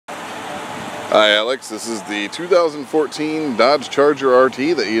Hi Alex, this is the 2014 Dodge Charger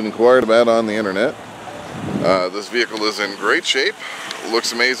RT that you inquired about on the internet. This vehicle is in great shape,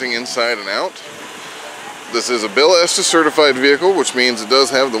 looks amazing inside and out. This is a Bill Estes certified vehicle, which means it does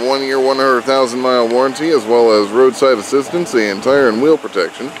have the 1-year, 100,000 mile warranty, as well as roadside assistance and tire and wheel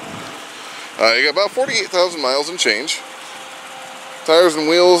protection. You got about 48,000 miles and change. Tires and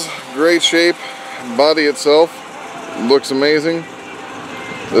wheels, great shape. Body itself looks amazing.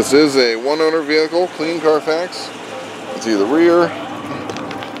 This is a one-owner vehicle, clean Carfax. You can see the rear.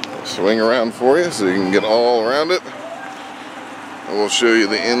 Swing around for you so you can get all around it. And we'll show you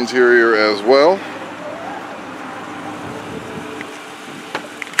the interior as well.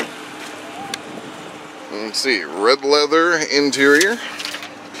 Let's see, red leather interior.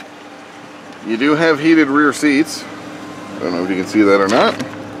 You do have heated rear seats. I don't know if you can see that or not.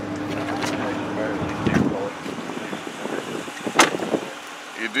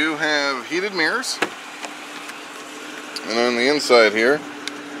 You do have heated mirrors. And on the inside here,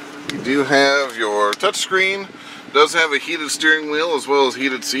 you do have your touchscreen. Does have a heated steering wheel as well as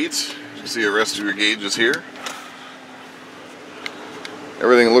heated seats. You can see the rest of your gauges here.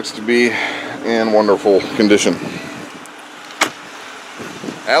 Everything looks to be in wonderful condition.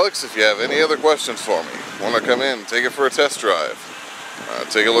 Alex, if you have any other questions for me, want to come in, take it for a test drive,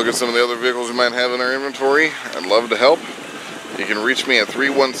 take a look at some of the other vehicles we might have in our inventory, I'd love to help. You can reach me at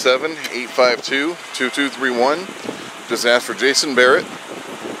 317-852-2231. Just ask for Jason Barrett.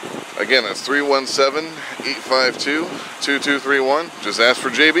 Again, that's 317-852-2231. Just ask for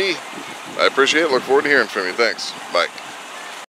JB. I appreciate it. Look forward to hearing from you. Thanks. Bye.